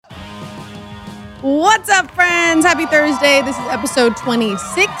What's up, friends? Happy Thursday. This is episode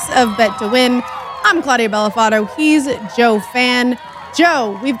 26 of Bet to Win. I'm Claudia Bellafato. He's Joe Fan.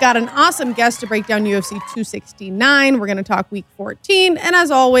 Joe, we've got an awesome guest to break down UFC 269. We're going to talk week 14. And as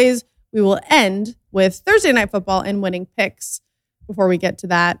always, we will end with Thursday Night Football and winning picks. Before we get to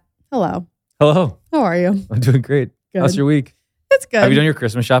that, hello. Hello. How are you? I'm doing great. Good. How's your week? It's good. Have you done your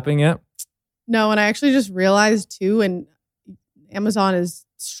Christmas shopping yet? No, and I actually just realized too, and Amazon is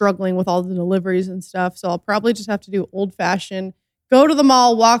struggling with all the deliveries and stuff. So I'll probably just have to do old fashioned, go to the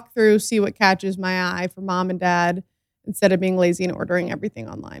mall, walk through, see what catches my eye for mom and dad instead of being lazy and ordering everything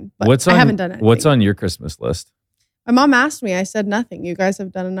online. But I haven't done anything. What's on your Christmas list? My mom asked me. I said nothing. You guys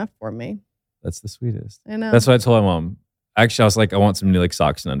have done enough for me. That's the sweetest. I know. That's what I told my mom. Actually, I was like, I want some new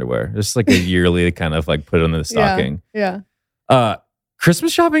socks and underwear. Just like a yearly kind of put it in the stocking. Yeah.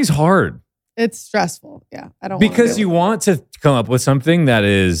 Christmas shopping's hard. It's stressful. Yeah. I don't because you want to come up with something that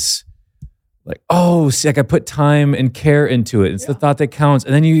is I put time and care into it. It's the thought that counts.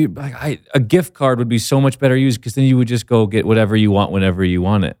 And then a gift card would be so much better used because then you would just go get whatever you want whenever you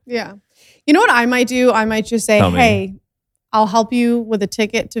want it. Yeah. You know what I might do? I might just say, hey, I'll help you with a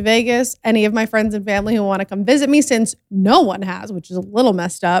ticket to Vegas. Any of my friends and family who want to come visit me, since no one has, which is a little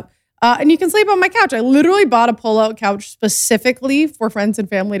messed up. And you can sleep on my couch. I literally bought a pull-out couch specifically for friends and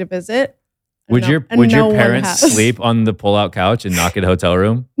family to visit. Would your parents sleep on the pull-out couch and not get a hotel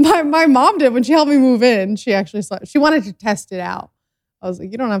room? My mom did when she helped me move in. She actually slept. She wanted to test it out. I was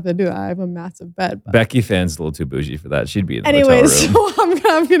like, you don't have to do that. I have a massive bed. But. Becky Fan's a little too bougie for that. She'd be in the hotel room. So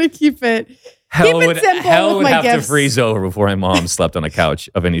I'm going to keep it Hell would have gifts. to freeze over before my mom slept on a couch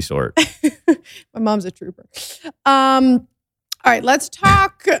of any sort. My mom's a trooper. All right, let's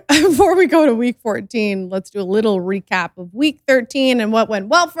talk before we go to week 14. Let's do a little recap of week 13 and what went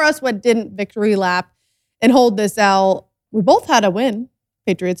well for us, what didn't, victory lap, and hold this out. We both had a win.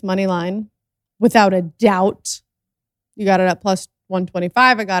 Patriots money line, without a doubt. You got it at plus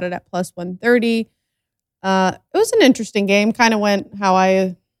 125. I got it at plus 130. It was an interesting game. Kind of went how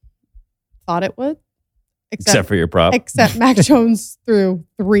I thought it would. Except for your prop. Except Mac Jones threw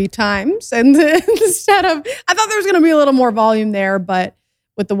 3 times. And instead of, I thought there was going to be a little more volume there, but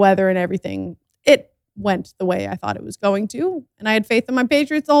with the weather and everything, it went the way I thought it was going to. And I had faith in my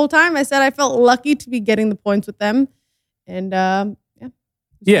Patriots the whole time. I said I felt lucky to be getting the points with them. And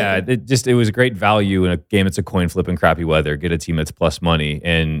it was a great value in a game. It's a coin flip and crappy weather. Get a team that's plus money.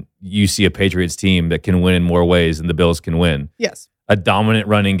 And you see a Patriots team that can win in more ways than the Bills can win. Yes. A dominant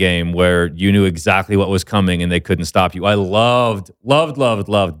running game where you knew exactly what was coming and they couldn't stop you. I loved Bill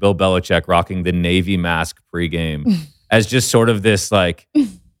Belichick rocking the Navy mask pregame as just sort of this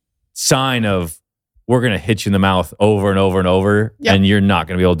sign of we're going to hit you in the mouth over and over and over and you're not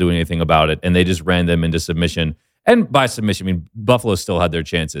going to be able to do anything about it. And they just ran them into submission. And by submission, I mean, Buffalo still had their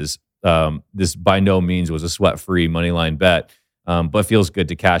chances. This by no means was a sweat-free money line bet, but it feels good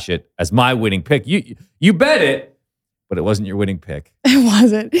to cash it as my winning pick. You bet it. But it wasn't your winning pick. It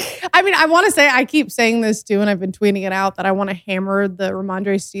wasn't. I mean, I want to say, I keep saying this too, and I've been tweeting it out, that I want to hammer the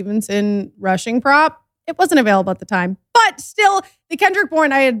Ramondre Stevenson rushing prop. It wasn't available at the time. But still, the Kendrick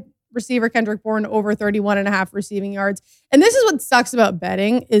Bourne, I had receiver Kendrick Bourne over 31.5 receiving yards. And this is what sucks about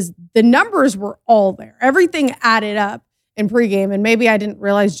betting, is the numbers were all there. Everything added up in pregame. And maybe I didn't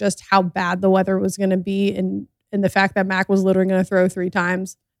realize just how bad the weather was going to be and the fact that Mac was literally going to throw 3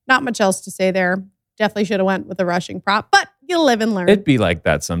 times. Not much else to say there. Definitely should have went with a rushing prop, but you live and learn. It'd be like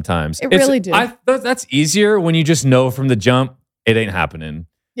that sometimes. Really do. That's easier when you just know from the jump, it ain't happening.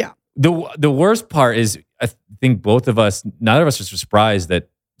 Yeah. The worst part is, I think neither of us are surprised that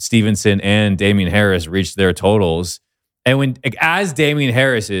Stevenson and Damian Harris reached their totals. And as Damian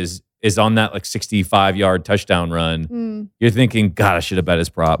Harris is on that 65-yard touchdown run, you're thinking, God, I should have bet his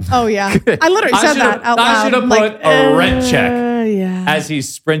prop. Oh, yeah. I literally said that out loud. I should have put a rent check yeah. as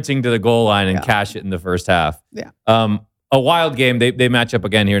he's sprinting to the goal line and cash it in the first half. Yeah. A wild game. They match up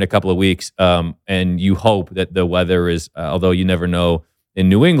again here in a couple of weeks, and you hope that the weather is, although you never know in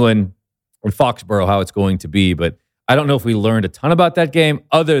New England or Foxborough how it's going to be, but I don't know if we learned a ton about that game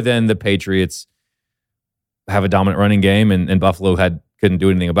other than the Patriots have a dominant running game and Buffalo couldn't do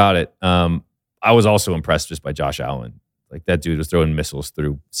anything about it. I was also impressed just by Josh Allen. That dude was throwing missiles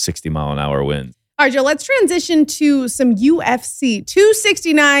through 60-mile-an-hour winds. All right, Joe, let's transition to some UFC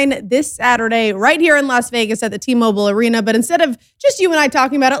 269 this Saturday right here in Las Vegas at the T-Mobile Arena. But instead of just you and I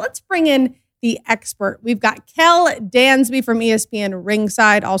talking about it, let's bring in the expert. We've got Kel Dansby from ESPN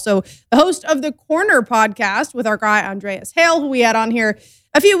Ringside, also the host of the Corner podcast with our guy Andreas Hale, who we had on here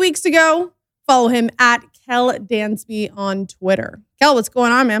a few weeks ago. Follow him at Kel Dansby on Twitter. Kel, what's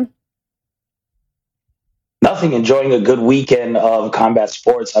going on, man? Nothing, enjoying a good weekend of combat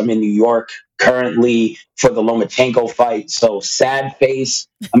sports. I'm in New York currently for the Lomachenko fight. So sad face.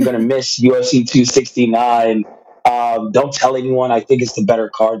 I'm going to miss UFC 269. Don't tell anyone. I think it's the better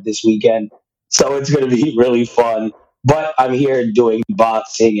card this weekend. So it's going to be really fun. But I'm here doing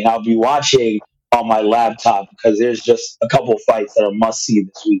boxing and I'll be watching on my laptop because there's just a couple fights that are must see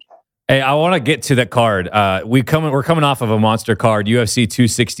this week. Hey, I want to get to the card. We're coming off of a monster card, UFC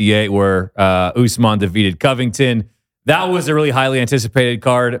 268, where Usman defeated Covington. That was a really highly anticipated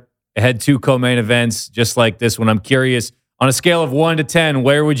card. It had two co-main events, just like this one. I'm curious, on a scale of 1 to 10,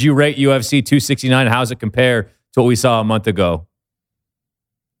 where would you rate UFC 269? How does it compare to what we saw a month ago?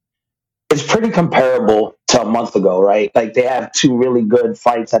 It's pretty comparable to a month ago, right? Like they have two really good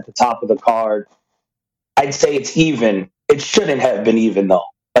fights at the top of the card. I'd say it's even. It shouldn't have been even though.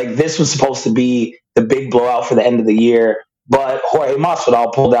 Like this was supposed to be the big blowout for the end of the year, but Jorge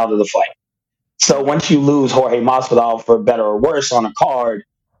Masvidal pulled out of the fight. So once you lose Jorge Masvidal for better or worse on a card,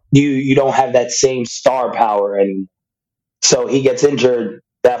 you don't have that same star power anymore. So he gets injured.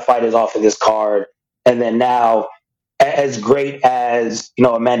 That fight is off of this card, and then now, as great as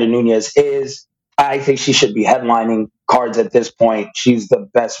Amanda Nunes is, I think she should be headlining cards at this point. She's the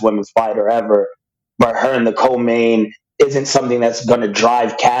best women's fighter ever, but her in the co-main isn't something that's going to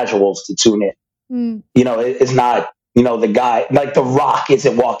drive casuals to tune in. It's not, the guy like The Rock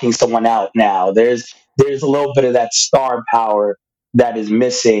isn't walking someone out now. There's a little bit of that star power that is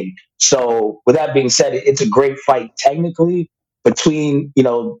missing. So with that being said, it's a great fight technically between,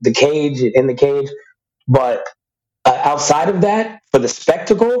 the cage and the cage. But outside of that, for the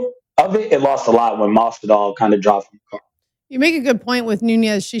spectacle of it, it lost a lot when Masvidal kind of dropped from the card. You make a good point with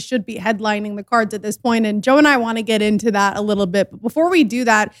Nunes. She should be headlining the cards at this point, and Joe and I want to get into that a little bit. But before we do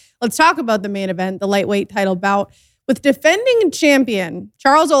that, let's talk about the main event, the lightweight title bout with defending champion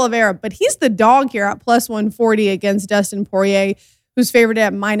Charles Oliveira. But he's the dog here at plus 140 against Dustin Poirier, who's favored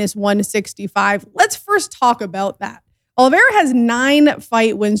at minus 165. Let's first talk about that. Oliveira has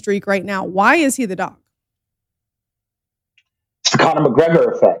 9-fight win streak right now. Why is he the dog? It's the Conor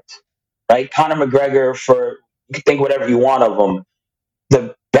McGregor effect, right? Conor McGregor, you can think whatever you want of him.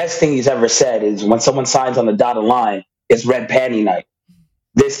 The best thing he's ever said is when someone signs on the dotted line, it's red panty night.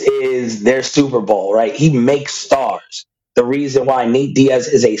 This is their Super Bowl, right? He makes stars. The reason why Nate Diaz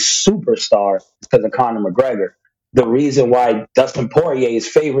is a superstar is because of Conor McGregor. The reason why Dustin Poirier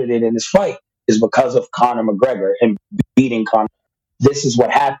is favorited in this fight is because of Conor McGregor and beating Conor. This is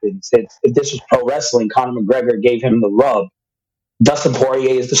what happens. If this was pro wrestling, Conor McGregor gave him the rub. Dustin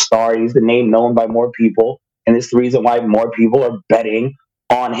Poirier is the star. He's the name known by more people. And it's the reason why more people are betting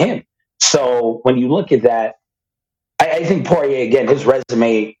on him. So when you look at that, I think Poirier, again, his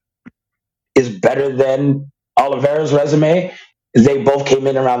resume is better than Oliveira's resume. They both came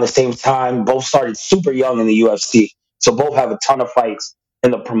in around the same time. Both started super young in the UFC. So both have a ton of fights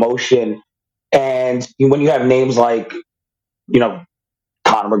in the promotion. And when you have names like,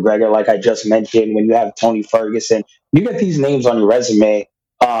 Conor McGregor, like I just mentioned, when you have Tony Ferguson, you get these names on your resume.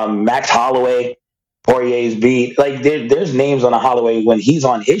 Max Holloway, Poirier's beat. Like there's names on a Holloway when he's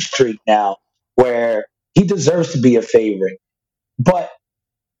on his streak now where he deserves to be a favorite. But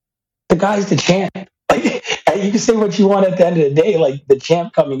the guy's the champ. Like, and you can say what you want at the end of the day. Like the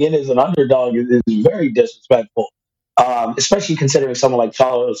champ coming in as an underdog is very disrespectful, especially considering someone like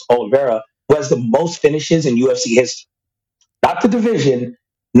Charles Oliveira, who has the most finishes in UFC history. Not the division,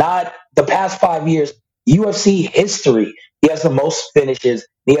 not the past 5 years, UFC history. He has the most finishes.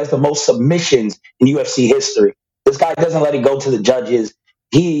 He has the most submissions in UFC history. This guy doesn't let it go to the judges.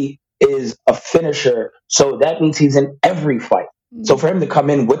 He is a finisher. So that means he's in every fight. So for him to come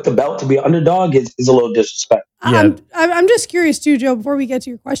in with the belt to be an underdog is a little disrespectful. Yeah. I'm just curious too, Joe, before we get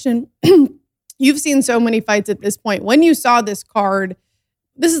to your question, you've seen so many fights at this point. When you saw this card,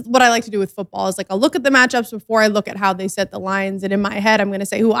 this is what I like to do with football is like I'll look at the matchups before I look at how they set the lines. And in my head, I'm going to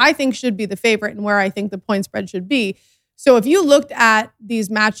say who I think should be the favorite and where I think the point spread should be. So if you looked at these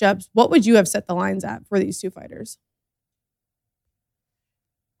matchups, what would you have set the lines at for these two fighters?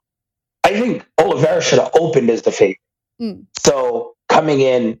 I think Oliveira should have opened as the favorite. So coming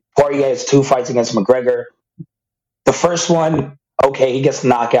in, Poirier has 2 fights against McGregor. The first one, okay, he gets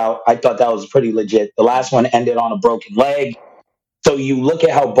knocked out. I thought that was pretty legit. The last one ended on a broken leg. So you look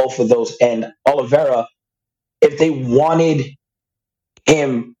at how both of those end. Oliveira, if they wanted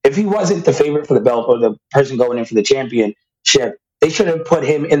him, if he wasn't the favorite for the belt or the person going in for the championship, they should have put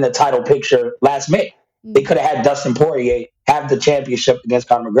him in the title picture last May. They could have had Dustin Poirier have the championship against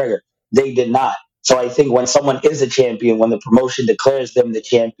Conor McGregor. They did not. So I think when someone is a champion, when the promotion declares them the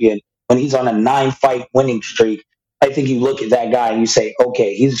champion, when he's on a 9-fight winning streak, I think you look at that guy and you say,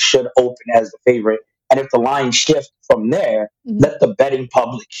 okay, he should open as the favorite And if the line shifts from there, let the betting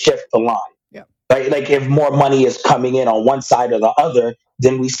public shift the line. Yeah. Right? Like if more money is coming in on one side or the other,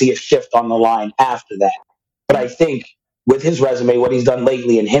 then we see a shift on the line after that. But I think with his resume, what he's done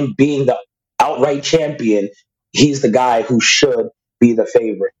lately, and him being the outright champion, he's the guy who should be the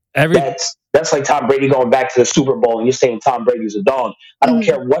favorite. That's like Tom Brady going back to the Super Bowl and you're saying Tom Brady's a dog. I don't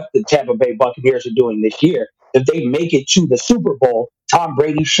care what the Tampa Bay Buccaneers are doing this year. If they make it to the Super Bowl, Tom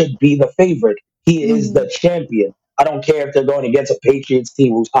Brady should be the favorite. He is the champion. I don't care if they're going against a Patriots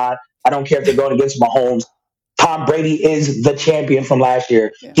team who's hot. I don't care if they're going against Mahomes. Tom Brady is the champion from last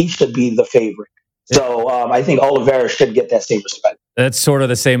year. Yeah. He should be the favorite. So I think Oliveira should get that same respect. That's sort of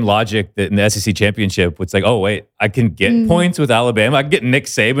the same logic that in the SEC championship. It's like, oh, wait, I can get points with Alabama. I can get Nick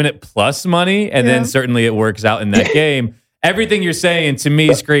Saban at plus money, and then certainly it works out in that game. Everything you're saying to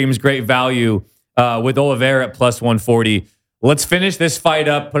me screams great value with Oliveira at plus 140. Let's finish this fight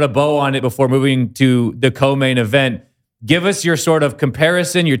up, put a bow on it before moving to the co-main event. Give us your sort of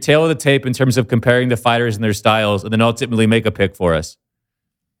comparison, your tail of the tape in terms of comparing the fighters and their styles, and then ultimately make a pick for us.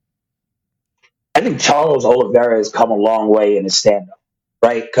 I think Charles Oliveira has come a long way in his stand-up,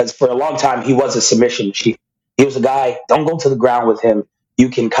 right? Because for a long time, he was a submission machine. He was a guy, don't go to the ground with him. You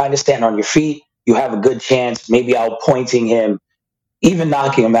can kind of stand on your feet. You have a good chance, maybe outpointing him, even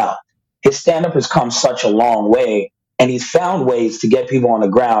knocking him out. His stand-up has come such a long way, and he's found ways to get people on the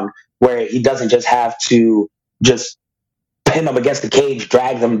ground where he doesn't just have to just pin them against the cage,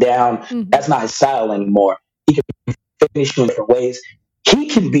 drag them down. That's not his style anymore. He can finish you in different ways. He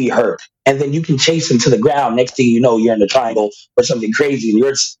can be hurt, and then you can chase him to the ground. Next thing you know, you're in the triangle or something crazy, and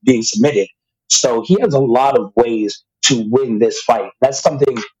you're being submitted. So he has a lot of ways to win this fight. That's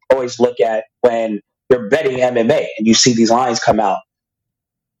something I always look at when you're betting MMA and you see these lines come out.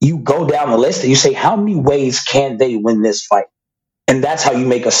 You go down the list and you say, how many ways can they win this fight? And that's how you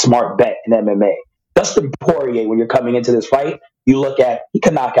make a smart bet in MMA. Dustin Poirier, when you're coming into this fight, you look at, he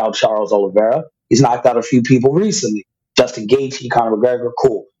can knock out Charles Oliveira. He's knocked out a few people recently. Justin Gaethje, Conor McGregor,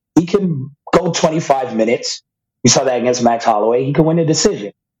 cool. He can go 25 minutes. We saw that against Max Holloway. He can win a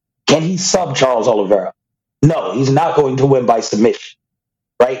decision. Can he sub Charles Oliveira? No, he's not going to win by submission,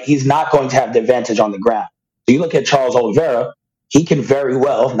 right? He's not going to have the advantage on the ground. So you look at Charles Oliveira, he can very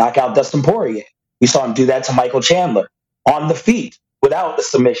well knock out Dustin Poirier. We saw him do that to Michael Chandler on the feet without the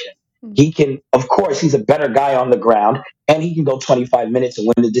submission. He can, of course, he's a better guy on the ground, and he can go 25 minutes and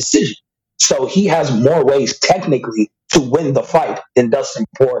win the decision. So he has more ways technically to win the fight than Dustin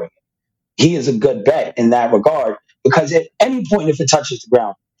Poirier. He is a good bet in that regard because at any point, if it touches the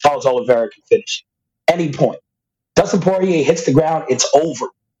ground, Charles Oliveira can finish it. Any point. Dustin Poirier hits the ground, it's over.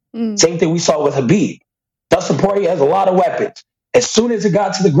 Same thing we saw with Khabib. Dustin Poirier has a lot of weapons. As soon as it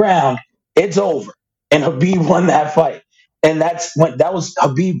got to the ground, it's over. And Khabib won that fight. And that was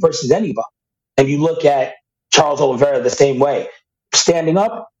Khabib versus anybody. And you look at Charles Oliveira the same way. Standing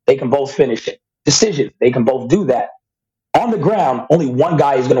up, they can both finish it. Decision, they can both do that. On the ground, only one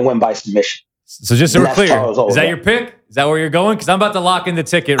guy is going to win by submission. So just so we're clear, is that your pick? Is that where you're going? Because I'm about to lock in the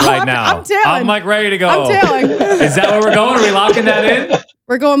ticket right now. I'm tailing. I'm like ready to go. I'm tailing. Is that where we're going? Are we locking that in?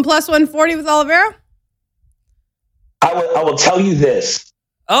 We're going plus 140 with Oliveira? I will tell you this.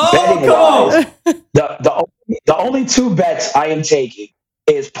 Oh, come on. The only two bets I am taking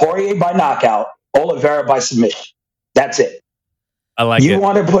is Poirier by knockout, Oliveira by submission. That's it. I like it. You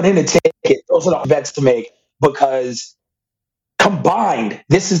want to put in a ticket, those are the bets to make because combined,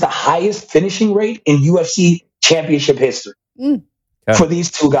 this is the highest finishing rate in UFC championship history for these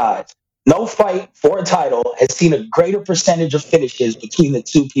two guys. No fight for a title has seen a greater percentage of finishes between the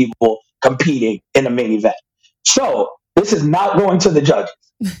two people competing in the main event. So this is not going to the judges.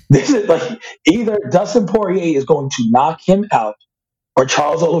 This is like either Dustin Poirier is going to knock him out or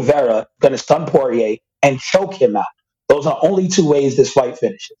Charles Oliveira going to stun Poirier and choke him out. Those are only two ways this fight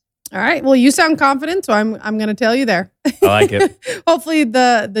finishes. All right. Well, you sound confident, so I'm going to tell you there. I like it. Hopefully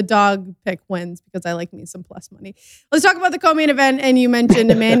the dog pick wins because I like me some plus money. Let's talk about the co-main event. And you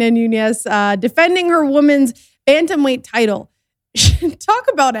mentioned Amanda Nunes defending her women's bantamweight title. Talk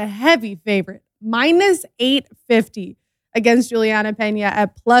about a heavy favorite. Minus 850 against Juliana Pena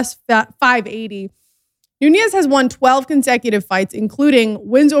at plus 580. Nunes has won 12 consecutive fights, including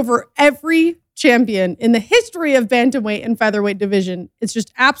wins over every champion in the history of bantamweight and featherweight division. It's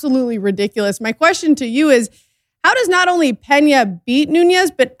just absolutely ridiculous. My question to you is, how does not only Pena beat Nunes,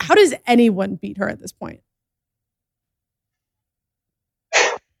 but how does anyone beat her at this point?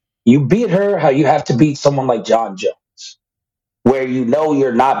 You beat her how you have to beat someone like John Jones, where you know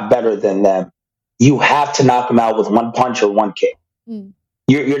you're not better than them. You have to knock them out with one punch or one kick.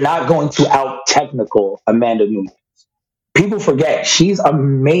 You're not going to out-technical Amanda Nunes. People forget she's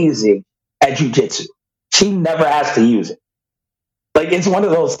amazing at jiu-jitsu. she never has to use it. Like, it's one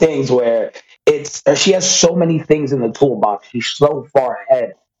of those things where she has so many things in the toolbox. She's so far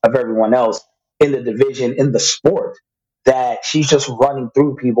ahead of everyone else in the division, in the sport, that she's just running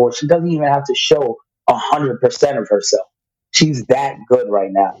through people. She doesn't even have to show 100% of herself. She's that good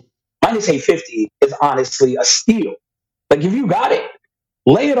right now. Minus 850 is honestly a steal. Like, if you got it,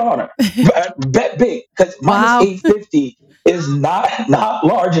 lay it on her. Bet big, because minus 850 is not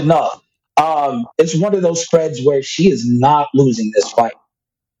large enough. It's one of those spreads where she is not losing this fight.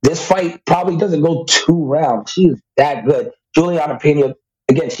 This fight probably doesn't go 2 rounds. She is that good. Juliana Pena,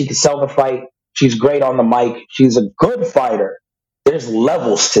 again, she can sell the fight. She's great on the mic. She's a good fighter. There's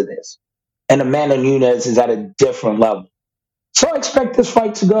levels to this. And Amanda Nunes is at a different level. So I expect this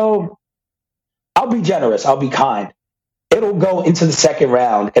fight to go, I'll be generous. I'll be kind. It'll go into the second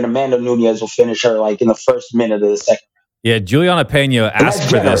round, and Amanda Nunes will finish her like in the first minute of the second round. Yeah, Juliana Pena asked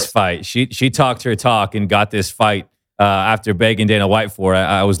for this fight. She talked her talk and got this fight after begging Dana White for it.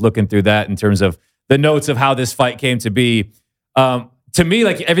 I was looking through that in terms of the notes of how this fight came to be. To me,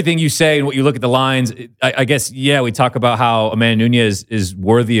 like everything you say and what you look at the lines, I guess, yeah, we talk about how Amanda Nunes is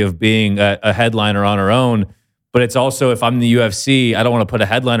worthy of being a headliner on her own. But it's also, if I'm in the UFC, I don't want to put a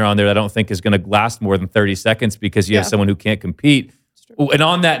headliner on there that I don't think is going to last more than 30 seconds because you have someone who can't compete. And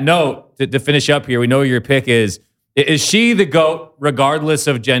on that note, to finish up here, we know your pick is she the GOAT regardless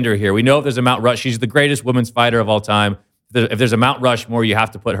of gender here? We know if there's a Mount Rush, she's the greatest women's fighter of all time. If there's a Mount Rushmore, you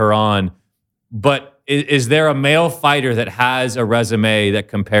have to put her on. But is there a male fighter that has a resume that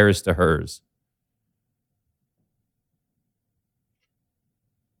compares to hers?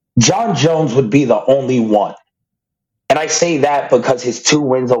 John Jones would be the only one. And I say that because his 2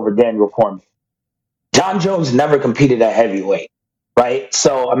 wins over Daniel Cormier. John Jones never competed at heavyweight, right?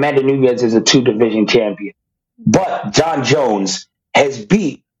 So Amanda Nunes is a 2-division champion. But John Jones has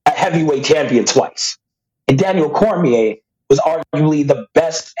beat a heavyweight champion twice. And Daniel Cormier was arguably the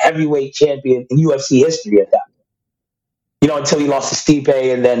best heavyweight champion in UFC history at that point. You know, until he lost to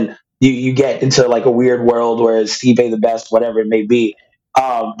Stipe, and then you get into like a weird world where Stipe the best, whatever it may be.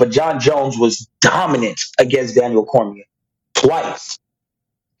 But John Jones was dominant against Daniel Cormier twice.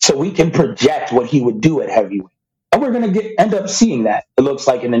 So we can project what he would do at heavyweight. And we're going to end up seeing that, it looks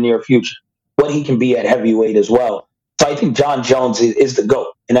like, in the near future, what he can be at heavyweight as well. So I think John Jones is the GOAT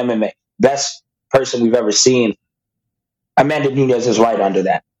in MMA. Best person we've ever seen. Amanda Nunes is right under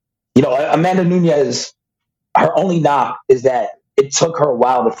that. You know, Amanda Nunes, her only knock is that it took her a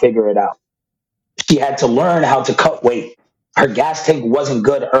while to figure it out. She had to learn how to cut weight. Her gas tank wasn't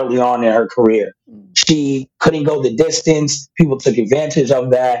good early on in her career. She couldn't go the distance. People took advantage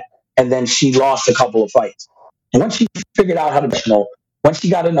of that. And then she lost a couple of fights. And once she figured out how to, once she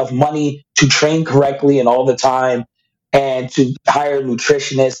got enough money to train correctly and all the time and to hire a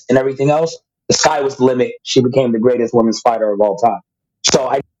nutritionist and everything else, the sky was the limit. She became the greatest women's fighter of all time. So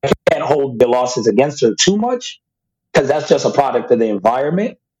I can't hold the losses against her too much because that's just a product of the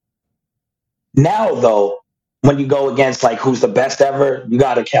environment. Now, though, when you go against like who's the best ever, you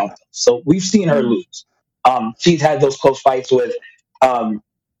got to count them. So we've seen her lose. She's had those close fights with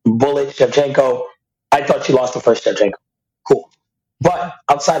Bullet, Shevchenko. I thought she lost the first Shevchenko. Cool. But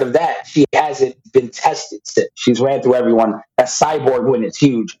outside of that, she hasn't been tested since. She's ran through everyone. That Cyborg win is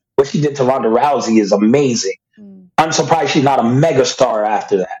huge. What she did to Ronda Rousey is amazing. I'm surprised she's not a megastar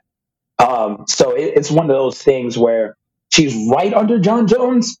after that. So it's one of those things where she's right under John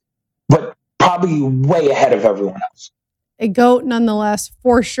Jones, but probably way ahead of everyone else. A GOAT nonetheless,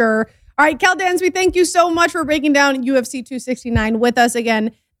 for sure. All right, Cal Dansby, thank you so much for breaking down UFC 269 with us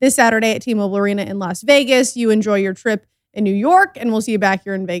again this Saturday at T-Mobile Arena in Las Vegas. You enjoy your trip in New York, and we'll see you back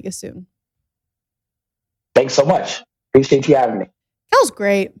here in Vegas soon. Thanks so much. Appreciate you having me. Cal's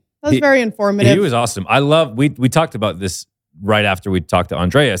great. That was very informative. He was awesome. I love, we talked about this right after we talked to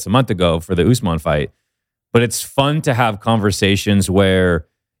Andreas a month ago for the Usman fight, but it's fun to have conversations where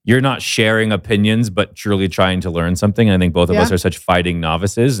you're not sharing opinions, but truly trying to learn something. And I think both of us are such fighting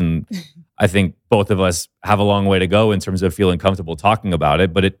novices. And I think both of us have a long way to go in terms of feeling comfortable talking about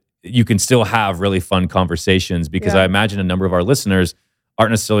it. But you can still have really fun conversations because I imagine a number of our listeners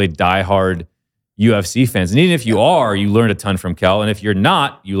aren't necessarily diehard UFC fans. And even if you are, you learned a ton from Kel. And if you're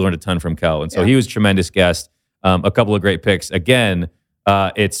not, you learned a ton from Kel. And so he was a tremendous guest. A couple of great picks. Again,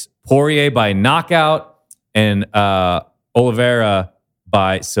 it's Poirier by knockout and Oliveira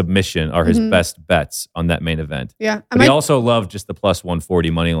by submission are his best bets on that main event. Yeah. But he also loved just the plus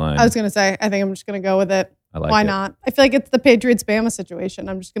 140 money line. I was going to say, I think I'm just going to go with it. Why not? I feel like it's the Patriots-Bama situation.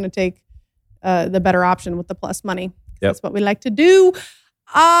 I'm just going to take the better option with the plus money. That's what we like to do.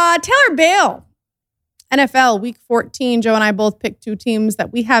 Taylor Bale, NFL Week 14. Joe and I both picked 2 teams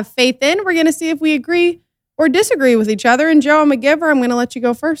that we have faith in. We're going to see if we agree or disagree with each other. And Joe, I'm a giver. I'm going to let you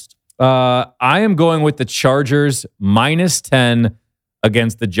go first. I am going with the Chargers -10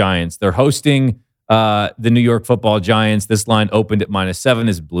 against the Giants. They're hosting the New York Football Giants. This line opened at -7,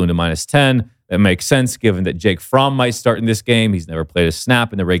 is ballooned to -10. That makes sense given that Jake Fromm might start in this game. He's never played a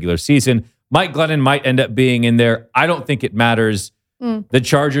snap in the regular season. Mike Glennon might end up being in there. I don't think it matters. The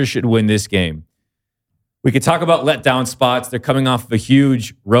Chargers should win this game. We could talk about letdown spots. They're coming off of a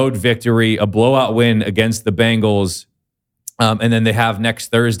huge road victory, a blowout win against the Bengals. And then they have next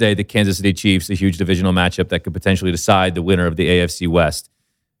Thursday the Kansas City Chiefs, a huge divisional matchup that could potentially decide the winner of the AFC West.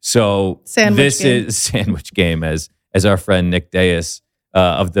 So this is sandwich game, as our friend Nick Deus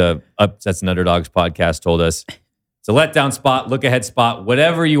of the Upsets and Underdogs podcast told us. It's a letdown spot, look ahead spot,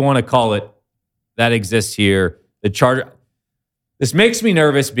 whatever you want to call it, that exists here. The Charger. This makes me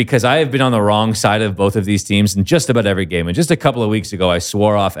nervous because I have been on the wrong side of both of these teams in just about every game. And just a couple of weeks ago, I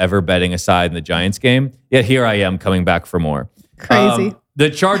swore off ever betting a side in the Giants game. Yet here I am coming back for more. Crazy.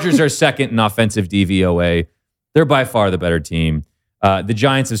 The Chargers are second in offensive DVOA. They're by far the better team. The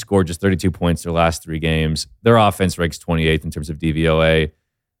Giants have scored just 32 points their last 3 games. Their offense ranks 28th in terms of DVOA.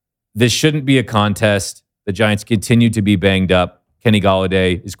 This shouldn't be a contest. The Giants continue to be banged up. Kenny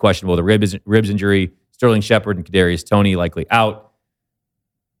Golladay is questionable. The ribs injury. Sterling Shepard and Kadarius Toney likely out.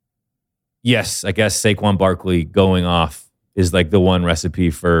 Yes, I guess Saquon Barkley going off is like the one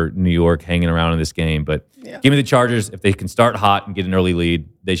recipe for New York hanging around in this game. But give me the Chargers. If they can start hot and get an early lead,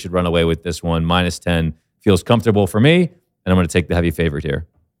 they should run away with this one. -10 feels comfortable for me, and I'm going to take the heavy favorite here.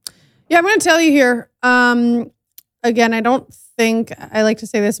 Yeah, I'm going to tell you here. Again, I don't think I like to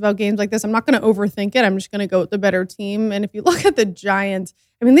say this about games like this. I'm not going to overthink it. I'm just going to go with the better team. And if you look at the Giants,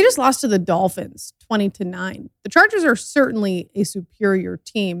 I mean, they just lost to the Dolphins 20-9. The Chargers are certainly a superior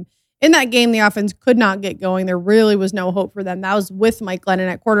team. In that game, the offense could not get going. There really was no hope for them. That was with Mike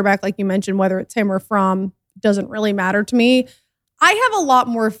Glennon at quarterback, like you mentioned, whether it's him or Fromm, doesn't really matter to me. I have a lot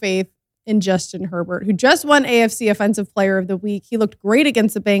more faith in Justin Herbert, who just won AFC Offensive Player of the Week. He looked great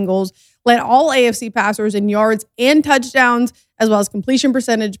against the Bengals, led all AFC passers in yards and touchdowns, as well as completion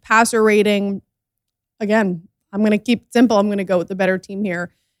percentage, passer rating. Again, I'm going to keep it simple. I'm going to go with the better team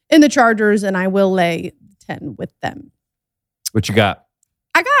here in the Chargers, and I will lay 10 with them. What you got?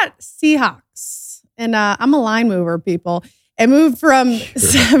 I got Seahawks, and I'm a line mover, people. It moved from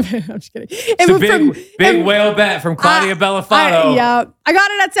 7. I'm just kidding. It's a big whale bet from Claudia Bellafato. Yeah, I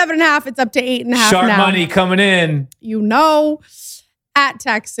got it at 7.5. It's up to 8.5 Sharp now. money coming in. You know, at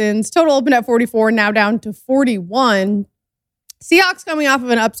Texans. Total opened at 44, now down to 41. Seahawks coming off of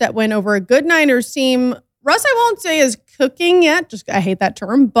an upset win over a good Niners team. Russ, I won't say is cooking yet. I hate that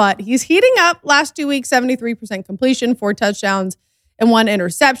term, but he's heating up. Last 2 weeks, 73% completion, 4 touchdowns, and 1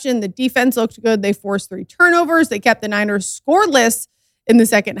 interception. The defense looked good. They forced 3 turnovers. They kept the Niners scoreless in the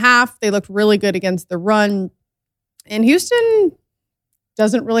second half. They looked really good against the run. And Houston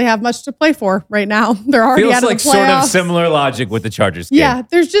doesn't really have much to play for right now. They're already Feels out of like the playoffs. sort of similar logic with the Chargers game. Yeah,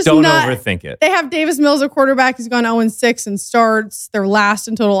 there's just Don't not overthink it. They have Davis Mills at quarterback. He's gone 0-6 and starts. They're last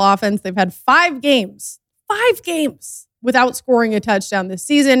in total offense. They've had 5 games without scoring a touchdown this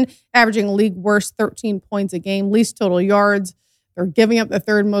season, averaging a league worst 13 points a game, least total yards. They're giving up the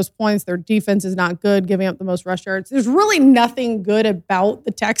 3rd most points. Their defense is not good, giving up the most rush yards. There's really nothing good about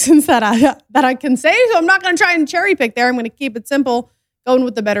the Texans that I can say. So I'm not going to try and cherry pick there. I'm going to keep it simple, going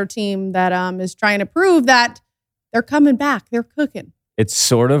with the better team that is trying to prove that they're coming back. They're cooking. It's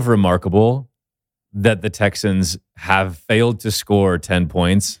sort of remarkable that the Texans have failed to score 10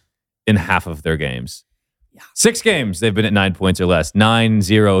 points in half of their games. Yeah. 6 games, they've been at 9 points or less. 9,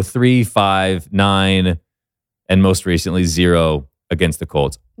 0, 3, 5, 9, and most recently 0 against the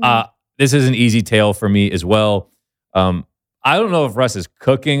Colts. This is an easy tale for me as well. I don't know if Russ is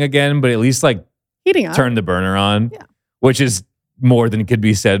cooking again, but at least like Heating up. turn the burner on, Yeah. which is more than could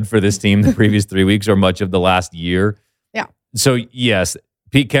be said for this team the previous 3 weeks or much of the last year. Yeah. So yes,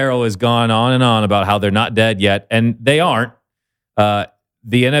 Pete Carroll has gone on and on about how they're not dead yet, and they aren't.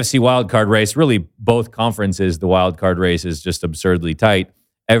 The NFC wildcard race, really both conferences, the wildcard race is just absurdly tight.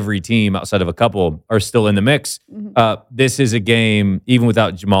 Every team outside of a couple are still in the mix. Mm-hmm. This is a game, even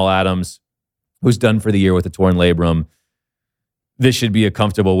without Jamal Adams, who's done for the year with a torn labrum. This should be a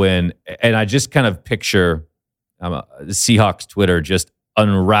comfortable win. And I just kind of picture the Seahawks Twitter just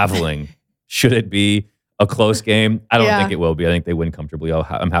unraveling. Should it be a close game? I don't think it will be. I think they win comfortably.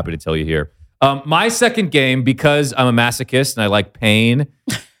 I'm happy to tell you here. My second game, because I'm a masochist and I like pain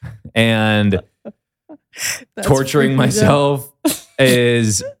and torturing myself,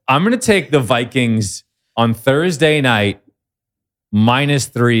 is I'm going to take the Vikings on Thursday night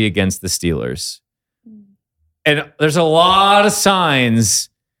 -3 against the Steelers. And there's a lot of signs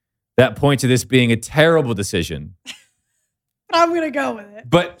that point to this being a terrible decision. But I'm going to go with it.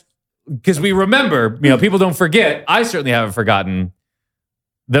 But because we remember, people don't forget. I certainly haven't forgotten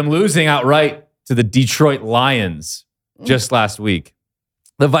them losing outright to the Detroit Lions just last week.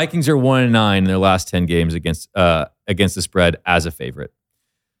 The Vikings are 1-9 in their last 10 games against the spread as a favorite.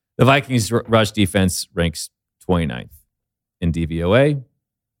 The Vikings rush defense ranks 29th in DVOA,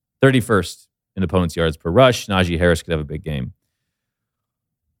 31st in opponent's yards per rush. Najee Harris could have a big game.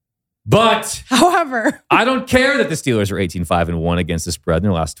 But, however, I don't care that the Steelers are 18-5-1 against the spread in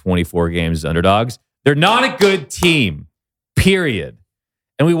their last 24 games as underdogs. They're not a good team, period.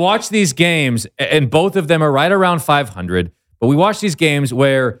 And we watch these games, and both of them are right around 500. But we watch these games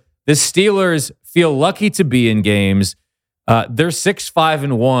where the Steelers feel lucky to be in games. They're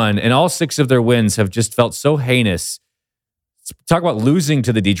 6-5-1, and all 6 of their wins have just felt so heinous. Talk about losing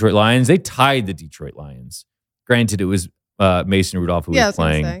to the Detroit Lions. They tied the Detroit Lions. Granted, it was Mason Rudolph who was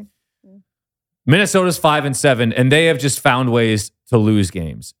playing. Minnesota's 5-7, and they have just found ways to lose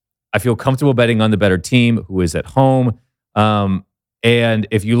games. I feel comfortable betting on the better team who is at home. And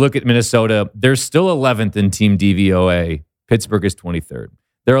if you look at Minnesota, they're still 11th in team DVOA. Pittsburgh is 23rd.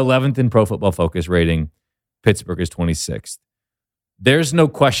 They're 11th in Pro Football Focus rating. Pittsburgh is 26th. There's no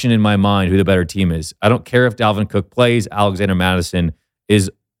question in my mind who the better team is. I don't care if Dalvin Cook plays. Alexander Mattison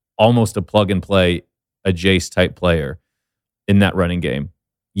is almost a plug-and-play, a Jace type player in that running game.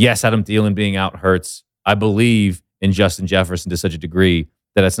 Yes, Adam Thielen being out hurts. I believe in Justin Jefferson to such a degree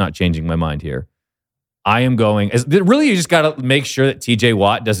that it's not changing my mind here. I am going... Really, you just got to make sure that TJ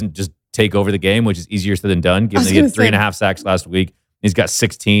Watt doesn't just take over the game, which is easier said than done, given that he had 3.5 sacks last week. He's got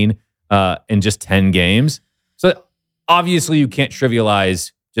 16 in just 10 games. So obviously you can't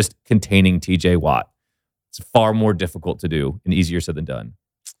trivialize just containing TJ Watt. It's far more difficult to do and easier said than done.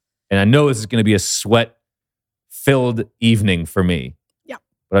 And I know this is going to be a sweat-filled evening for me. Yeah.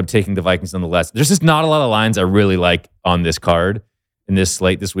 But I'm taking the Vikings nonetheless. There's just not a lot of lines I really like on this card in this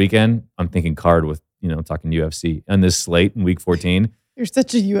slate this weekend. I'm thinking card with, talking UFC. On this slate in week 14. You're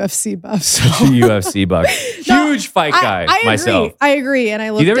such a UFC buff. Such a UFC buff. Huge fight guy myself. I agree. And I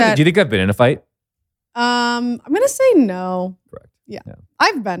looked do you think I've been in a fight? I'm going to say no. Correct. Yeah.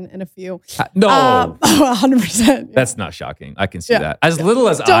 I've been in a few. No. 100%. Yeah. That's not shocking. I can see that. As little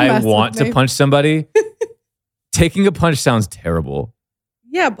as I want to punch somebody, taking a punch sounds terrible.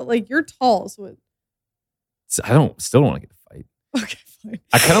 Yeah, but you're tall, so still don't want to get a fight. Okay, fine.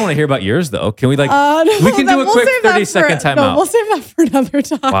 I kind of want to hear about yours though. Can we we can do a quick 30-second timeout. No, we'll save that for another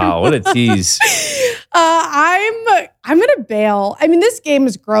time. Wow, what a tease. I'm gonna bail. I mean, this game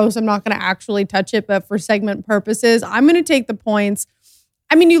is gross. I'm not gonna actually touch it, but for segment purposes, I'm gonna take the points.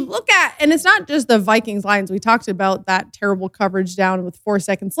 I mean, you look at, and it's not just the Vikings Lions. We talked about that terrible coverage down with 4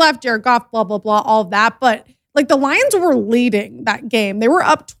 seconds left, Jared Goff, blah, blah, blah, all of that. But the Lions were leading that game. They were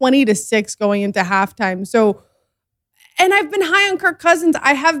up 20-6 going into halftime. So, and I've been high on Kirk Cousins.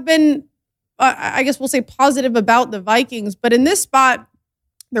 I have been, I guess we'll say positive about the Vikings. But in this spot,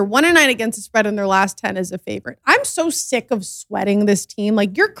 they're 1-9 against the spread in their last 10 as a favorite. I'm so sick of sweating this team.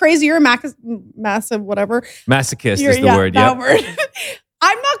 You're crazy. You're a massive whatever. Masochist is the word. That word.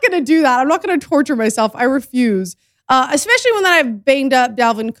 I'm not going to do that. I'm not going to torture myself. I refuse. Especially when I've banged up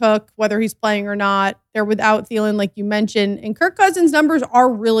Dalvin Cook, whether he's playing or not. They're without Thielen, like you mentioned. And Kirk Cousins' numbers are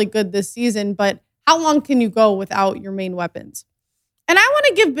really good this season, but how long can you go without your main weapons? And I want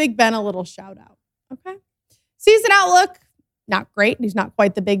to give Big Ben a little shout out. Okay. Season outlook, not great. He's not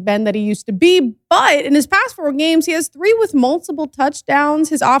quite the Big Ben that he used to be, but in his past 4 games, he has 3 with multiple touchdowns.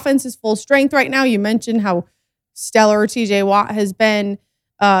 His offense is full strength right now. You mentioned how stellar TJ Watt has been.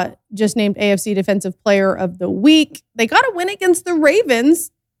 Just named AFC Defensive Player of the Week. They got a win against the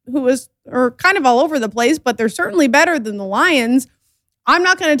Ravens, who are kind of all over the place, but they're certainly better than the Lions. I'm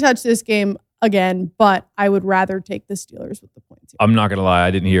not going to touch this game again, but I would rather take the Steelers with the points here. I'm not going to lie. I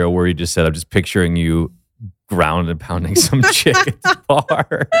didn't hear a word you just said. I'm just picturing you ground and pounding some chick at the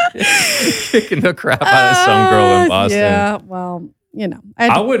bar, kicking the crap out of some girl in Boston. Yeah, well,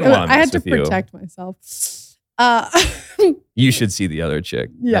 I wouldn't want to I had to with you. protect myself. You should see the other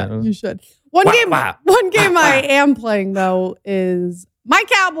chick. Yeah, you should. One game I am playing, though, is my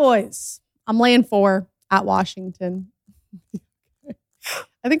Cowboys. I'm laying 4 at Washington.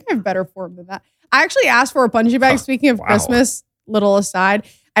 I think I have better form than that. I actually asked for a punching bag. Speaking of Christmas, little aside,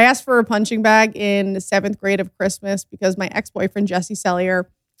 I asked for a punching bag in 7th grade of Christmas because my ex-boyfriend, Jesse Sellier,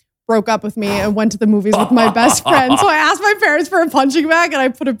 broke up with me and went to the movies with my best friend. So I asked my parents for a punching bag and I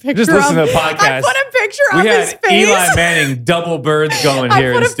put a picture Just listen to the podcast. I put a picture of his face. Eli Manning double birds going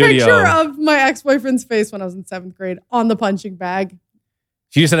here in the studio. I put a picture of my ex-boyfriend's face when I was in 7th grade on the punching bag.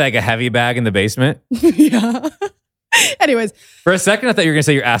 She just had a heavy bag in the basement. Yeah. Anyways, For a second, I thought you were going to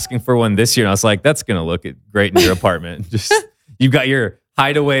say you're asking for one this year. And I was like, that's going to look great in your apartment. Just you've got your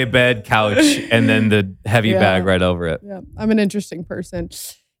hideaway bed, couch, and then the heavy bag right over it. Yeah, I'm an interesting person.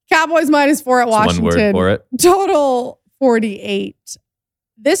 Cowboys -4 at Washington. One word for it. Total 48.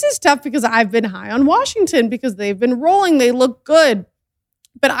 This is tough because I've been high on Washington because they've been rolling. They look good.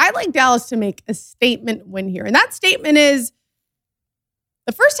 But I like Dallas to make a statement win here. And that statement is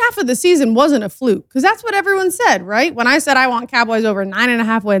the first half of the season wasn't a fluke because that's what everyone said, right? When I said I want Cowboys over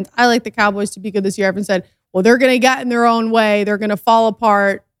 9.5 wins, I like the Cowboys to be good this year. Everyone said, well, they're going to get in their own way. They're going to fall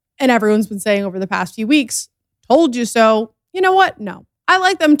apart. And everyone's been saying over the past few weeks, told you so. You know what? No. I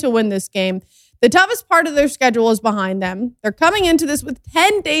like them to win this game. The toughest part of their schedule is behind them. They're coming into this with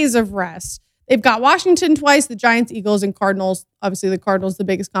 10 days of rest. They've got Washington twice, the Giants, Eagles, and Cardinals. Obviously, the Cardinals, the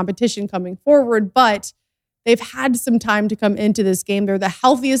biggest competition coming forward, but they've had some time to come into this game. They're the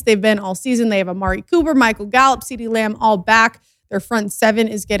healthiest they've been all season. They have Amari Cooper, Michael Gallup, CeeDee Lamb all back. Their front seven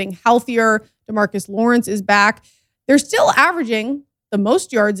is getting healthier. DeMarcus Lawrence is back. They're still averaging the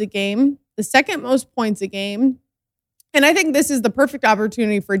most yards a game, the second most points a game. And I think this is the perfect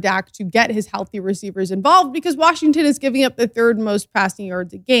opportunity for Dak to get his healthy receivers involved because Washington is giving up the third most passing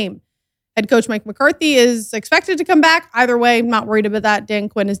yards a game. Head coach Mike McCarthy is expected to come back. Either way, I'm not worried about that. Dan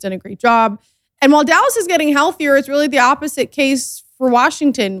Quinn has done a great job. And while Dallas is getting healthier, it's really the opposite case for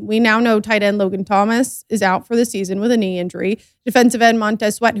Washington. We now know tight end Logan Thomas is out for the season with a knee injury. Defensive end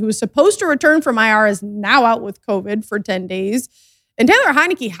Montez Sweat, who was supposed to return from IR, is now out with COVID for 10 days. And Taylor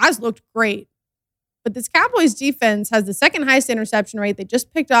Heineke has looked great. But this Cowboys defense has the second highest interception rate. They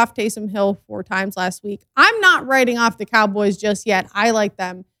just picked off Taysom Hill 4 times last week. I'm not writing off the Cowboys just yet. I like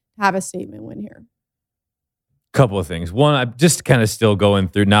them to have a statement win here. Couple of things. One, I'm just kind of still going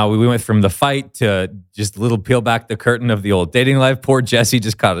through now. We went from the fight to just a little peel back the curtain of the old dating life. Poor Jesse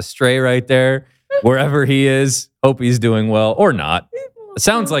just caught a stray right there. Wherever he is, hope he's doing well or not. It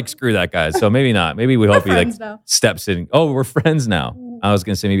sounds like screw that guy. So maybe not. Maybe we hope he like steps in. Oh, we're friends now. I was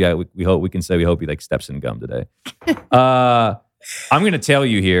gonna say maybe we hope he like steps in gum today. I'm gonna tell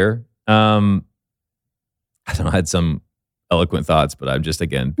you here. I don't know. I had some eloquent thoughts, but I'm just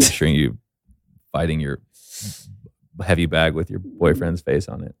again picturing you fighting your heavy bag with your boyfriend's face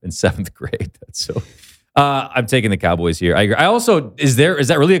on it in 7th grade. That's so. I'm taking the Cowboys here. I agree. I also is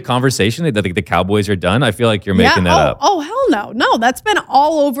that really a conversation that the Cowboys are done? I feel like you're making that up. Oh hell no, that's been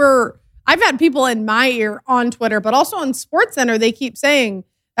all over. I've had people in my ear on Twitter, but also on SportsCenter. They keep saying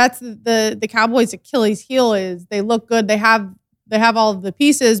that's the Cowboys' Achilles heel is they look good, they have all of the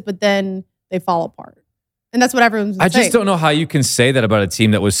pieces, but then they fall apart, and that's what everyone's saying. I just don't know how you can say that about a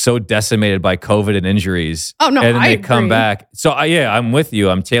team that was so decimated by COVID and injuries. Oh no, and then I they agree. come back. So I'm with you.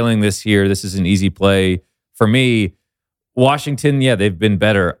 I'm tailing this here. This is an easy play for me. Washington, they've been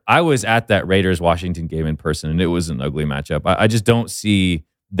better. I was at that Raiders-Washington game in person, and it was an ugly matchup. I just don't see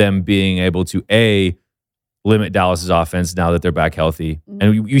them being able to limit Dallas's offense now that they're back healthy. Mm-hmm.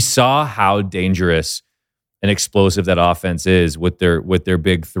 And you saw how dangerous and explosive that offense is with their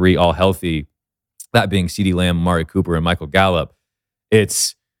big three all healthy. That being CeeDee Lamb, Amari Cooper, and Michael Gallup.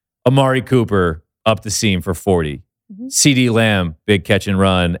 It's Amari Cooper up the seam for 40. Mm-hmm. CeeDee Lamb, big catch and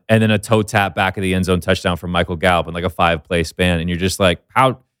run, and then a toe tap back of the end zone touchdown from Michael Gallup in like a 5-play span. And you're just like,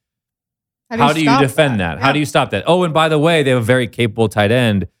 how do you defend that? Yeah. How do you stop that? Oh, and by the way, they have a very capable tight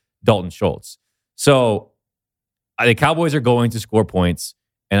end, Dalton Schultz. So the Cowboys are going to score points,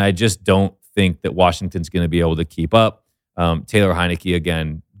 and I just don't think that Washington's going to be able to keep up. Taylor Heineke,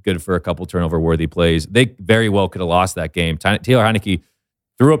 again, good for a couple turnover-worthy plays. They very well could have lost that game. Taylor Heineke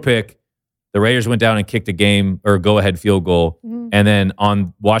threw a pick. The Raiders went down and kicked a go-ahead field goal. Mm-hmm. And then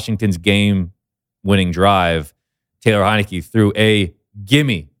on Washington's game-winning drive, Taylor Heineke threw a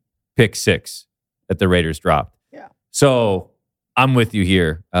gimme pick 6 that the Raiders dropped. Yeah. So I'm with you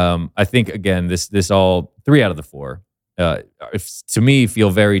here. I think, again, this all 3 out of the 4, to me,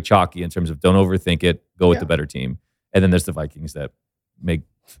 feel very chalky in terms of don't overthink it, go with the better team. And then there's the Vikings that make...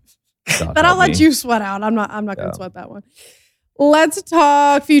 that I'll let you sweat out. I'm not going to sweat that one. Let's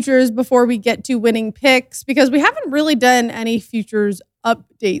talk futures before we get to winning picks because we haven't really done any futures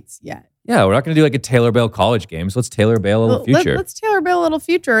updates yet. Yeah, we're not going to do like a Taylor Bale college game. So let's Taylor Bale a little future. Let's Taylor Bale a little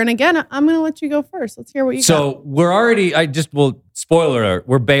future. And again, I'm going to let you go first. Let's hear what you got. So we're already, spoiler alert,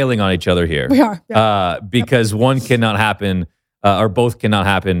 we're bailing on each other here. We are. Yeah. Because one cannot happen, or both cannot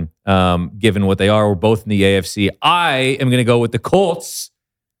happen, given what they are. We're both in the AFC. I am going to go with the Colts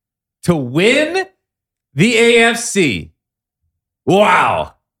to win the AFC.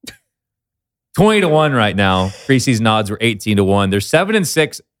 Wow. 20-1 right now. Preseason odds were 18-1. They're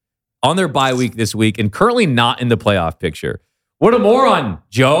 7-6 on their bye week this week and currently not in the playoff picture. What a moron,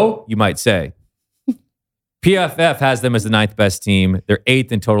 Joe, you might say. PFF has them as the 9th best team. They're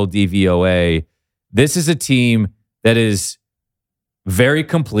 8th in total DVOA. This is a team that is very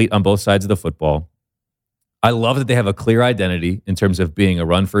complete on both sides of the football. I love that they have a clear identity in terms of being a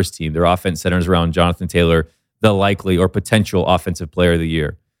run-first team. Their offense centers around Jonathan Taylor, the likely or potential offensive player of the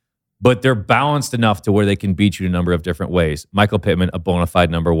year. But they're balanced enough to where they can beat you in a number of different ways. Michael Pittman, a bona fide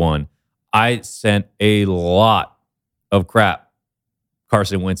number one. I sent a lot of crap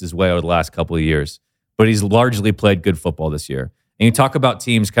Carson Wentz's way over the last couple of years, but he's largely played good football this year. And you talk about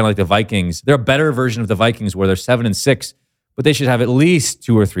teams kind of like the Vikings. They're a better version of the Vikings where they're 7-6, but they should have at least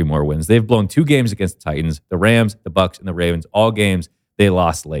 2 or 3 more wins. They've blown 2 games against the Titans, the Rams, the Bucks, and the Ravens. All games they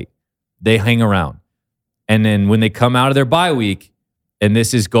lost late. They hang around. And then when they come out of their bye week, and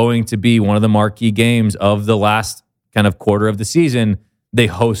this is going to be one of the marquee games of the last kind of quarter of the season, they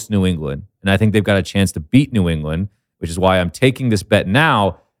host New England. And I think they've got a chance to beat New England, which is why I'm taking this bet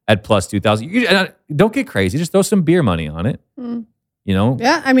now at plus 2,000. Don't get crazy. Just throw some beer money on it. You know?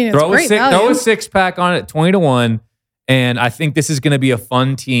 Yeah, I mean, it's great value. Throw a 6-pack on it at 20-1. And I think this is going to be a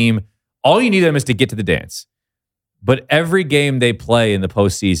fun team. All you need them is to get to the dance. But every game they play in the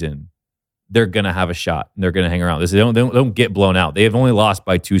postseason, they're going to have a shot. And they're going to hang around. They don't get blown out. They have only lost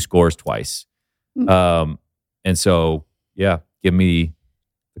by 2 scores twice. And so, yeah, give me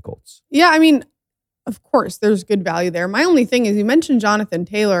the Colts. Yeah, I mean, of course, there's good value there. My only thing is you mentioned Jonathan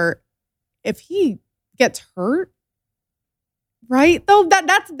Taylor. If he gets hurt, right? Though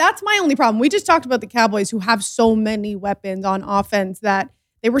that's my only problem. We just talked about the Cowboys who have so many weapons on offense that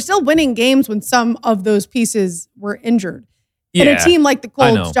they were still winning games when some of those pieces were injured. Yeah, and a team like the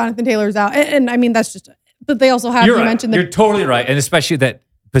Colts, Jonathan Taylor's out. And I mean, that's just, but they also have, mentioned You're totally right. And especially that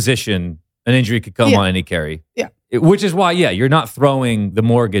position, an injury could come on any carry. Yeah. Which is why, you're not throwing the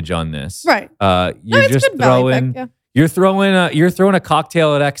mortgage on this. Right. You're just throwing, you're throwing a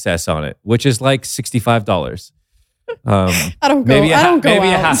cocktail at excess on it, which is like $65. I don't go. Maybe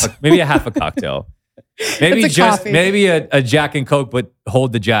a half a cocktail. Maybe a Jack and Coke, but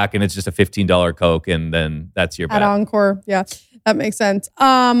hold the Jack and it's just a $15 Coke, and then that's your bet. At Encore. Yeah, that makes sense.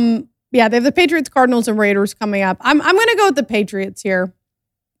 Yeah, they have the Patriots, Cardinals, and Raiders coming up. I'm gonna go with the Patriots here.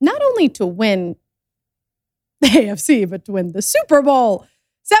 Not only to win the AFC, but to win the Super Bowl.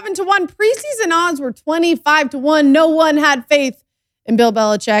 7-1. Preseason odds were 25-1. No one had faith in Bill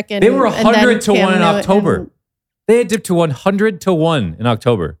Belichick. And they were 100-1 in October. They had dipped to 100-1 in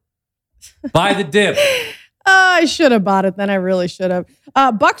October. Buy the dip. I should have bought it then. I really should have.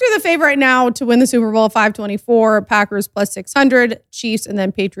 Bucs are the favorite right now to win the Super Bowl, 524. Packers plus 600. Chiefs and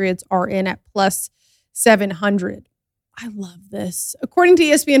then Patriots are in at plus 700. I love this. According to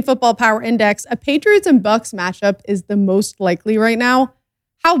ESPN Football Power Index, a Patriots and Bucs matchup is the most likely right now.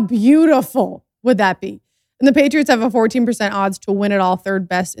 How beautiful would that be? And the Patriots have a 14% odds to win it all, 3rd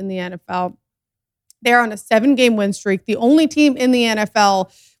best in the NFL. They're on a 7-game win streak, the only team in the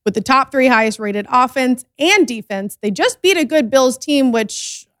NFL with the top 3 highest rated offense and defense. They just beat a good Bills team,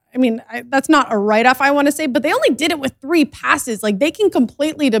 which, I mean, that's not a write-off, I want to say, but they only did it with 3 passes. Like, they can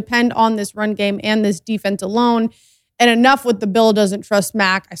completely depend on this run game and this defense alone. And enough with the Bill doesn't trust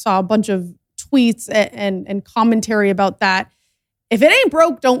Mac. I saw a bunch of tweets and commentary about that. If it ain't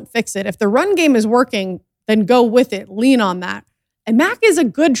broke, don't fix it. If the run game is working, then go with it. Lean on that. And Mac is a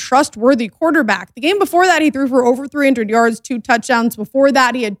good, trustworthy quarterback. The game before that, he threw for over 300 yards, 2 touchdowns. Before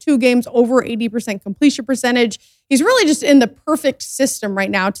that, he had 2 games over 80% completion percentage. He's really just in the perfect system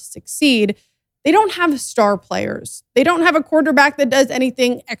right now to succeed. They don't have star players. They don't have a quarterback that does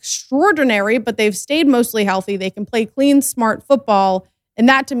anything extraordinary, but they've stayed mostly healthy. They can play clean, smart football. And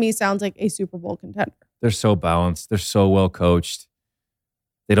that, to me, sounds like a Super Bowl contender. They're so balanced. They're so well coached.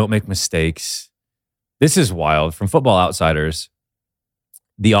 They don't make mistakes. This is wild. From Football Outsiders,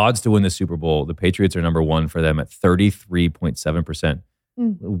 the odds to win the Super Bowl, the Patriots are number 1 for them at 33.7%.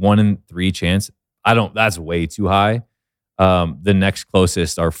 1 in 3 chance. That's way too high. The next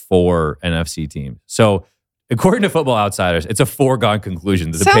closest are 4 NFC teams. So according to Football Outsiders, it's a foregone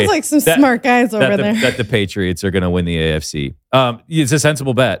conclusion. Sounds like some smart guys over there. That the Patriots are going to win the AFC. It's a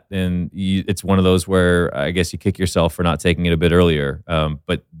sensible bet. And it's one of those where I guess you kick yourself for not taking it a bit earlier.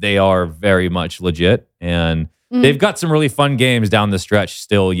 But they are very much legit. And they've got some really fun games down the stretch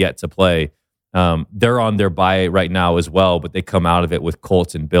still yet to play. They're on their bye right now as well, but they come out of it with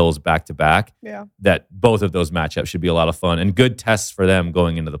Colts and Bills back to back. Yeah. That both of those matchups should be a lot of fun and good tests for them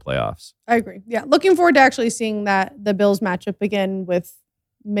going into the playoffs. I agree. Yeah. Looking forward to actually seeing the Bills matchup again with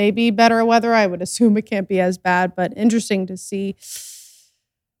maybe better weather. I would assume it can't be as bad, but interesting to see.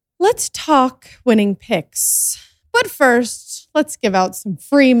 Let's talk winning picks. But first, let's give out some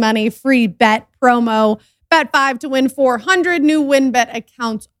free money, free bet promo. Bet 5 to win 400. New WynnBET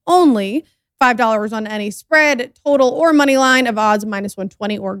accounts only. $5 on any spread, total or money line of odds minus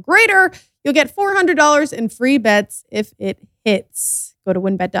 120 or greater. You'll get $400 in free bets if it hits. Go to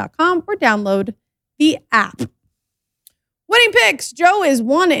winbet.com or download the app. Winning picks. Joe is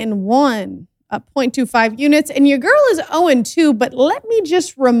 1-1, up 0.25 units, and your girl is 0-2. But let me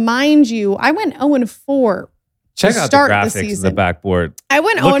just remind you, I went 0-4. Check out the graphics of the backboard. I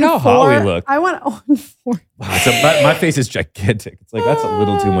went look 0-4. How hot we look. I went 0-4. Wow, my face is gigantic. It's like, that's a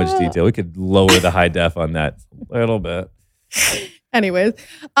little too much detail. We could lower the high def on that a little bit. Anyways,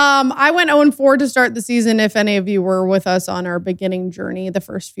 I went 0-4 to start the season. If any of you were with us on our beginning journey, the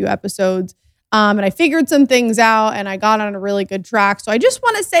first few episodes, and I figured some things out and I got on a really good track. So I just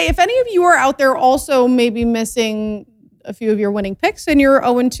want to say, if any of you are out there also maybe missing a few of your winning picks and you're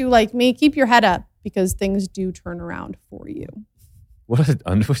 0-2 like me, keep your head up because things do turn around for you.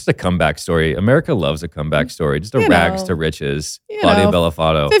 What's the comeback story? America loves a comeback story. Just a rags to riches. Claudia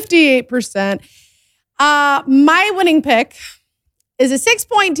Bellafato. 58%. My winning pick is a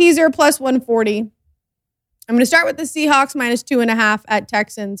 6-point teaser plus 140. I'm going to start with the Seahawks minus 2.5 at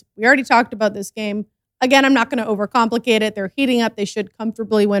Texans. We already talked about this game. Again, I'm not going to overcomplicate it. They're heating up. They should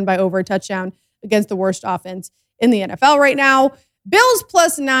comfortably win by over a touchdown against the worst offense in the NFL right now. Bills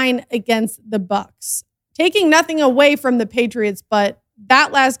plus 9 against the Bucks. Taking nothing away from the Patriots, but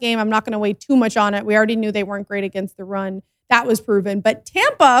that last game, I'm not going to weigh too much on it. We already knew they weren't great against the run. That was proven. But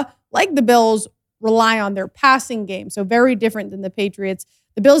Tampa, like the Bills, rely on their passing game. So very different than the Patriots.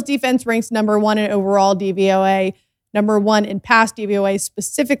 The Bills defense ranks number 1 in overall DVOA, number 1 in pass DVOA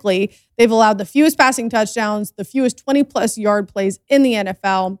specifically. They've allowed the fewest passing touchdowns, the fewest 20-plus yard plays in the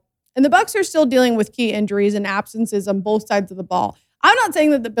NFL. And the Bucs are still dealing with key injuries and absences on both sides of the ball. I'm not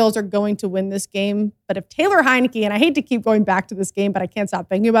saying that the Bills are going to win this game, but if Taylor Heinicke, and I hate to keep going back to this game, but I can't stop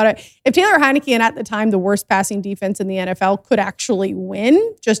thinking about it. If Taylor Heinicke, and at the time the worst passing defense in the NFL, could actually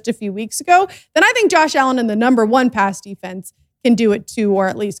win just a few weeks ago, then I think Josh Allen and the number 1 pass defense can do it too, or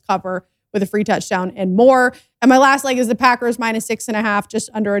at least cover with a free touchdown and more. And my last leg is the Packers minus 6.5, just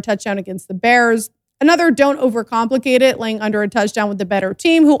under a touchdown against the Bears. Another don't overcomplicate it, laying under a touchdown with the better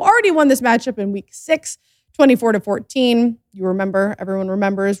team, who already won this matchup in week 6. 24-14. You remember, everyone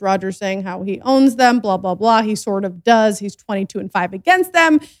remembers Rodgers saying how he owns them, blah, blah, blah. He sort of does. He's 22-5 against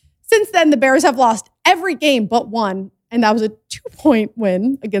them. Since then, the Bears have lost every game but one, and that was a 2-point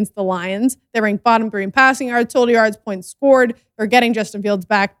win against the Lions. They rank bottom 3 in passing yards, total yards, points scored. Or getting Justin Fields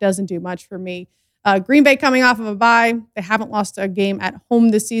back doesn't do much for me. Green Bay coming off of a bye. They haven't lost a game at home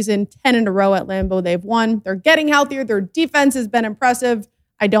this season. 10 in a row at Lambeau they've won. They're getting healthier. Their defense has been impressive.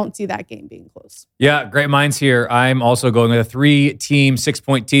 I don't see that game being close. Yeah, great minds here. I'm also going with a 3-team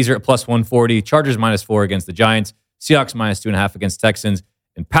 6-point teaser at plus 140. Chargers minus 4 against the Giants. Seahawks minus 2.5 against Texans.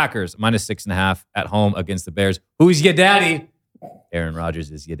 And Packers minus 6.5 at home against the Bears. Who's your daddy? Aaron Rodgers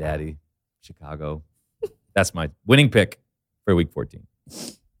is your daddy. Chicago. That's my winning pick for week 14.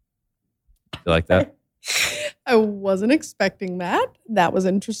 You like that? I wasn't expecting that. That was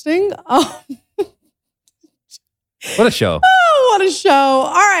interesting. What a show. Oh, what a show.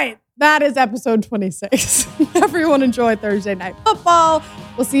 All right. That is episode 26. Everyone enjoy Thursday Night Football.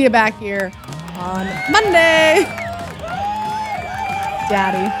 We'll see you back here on Monday.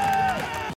 Daddy.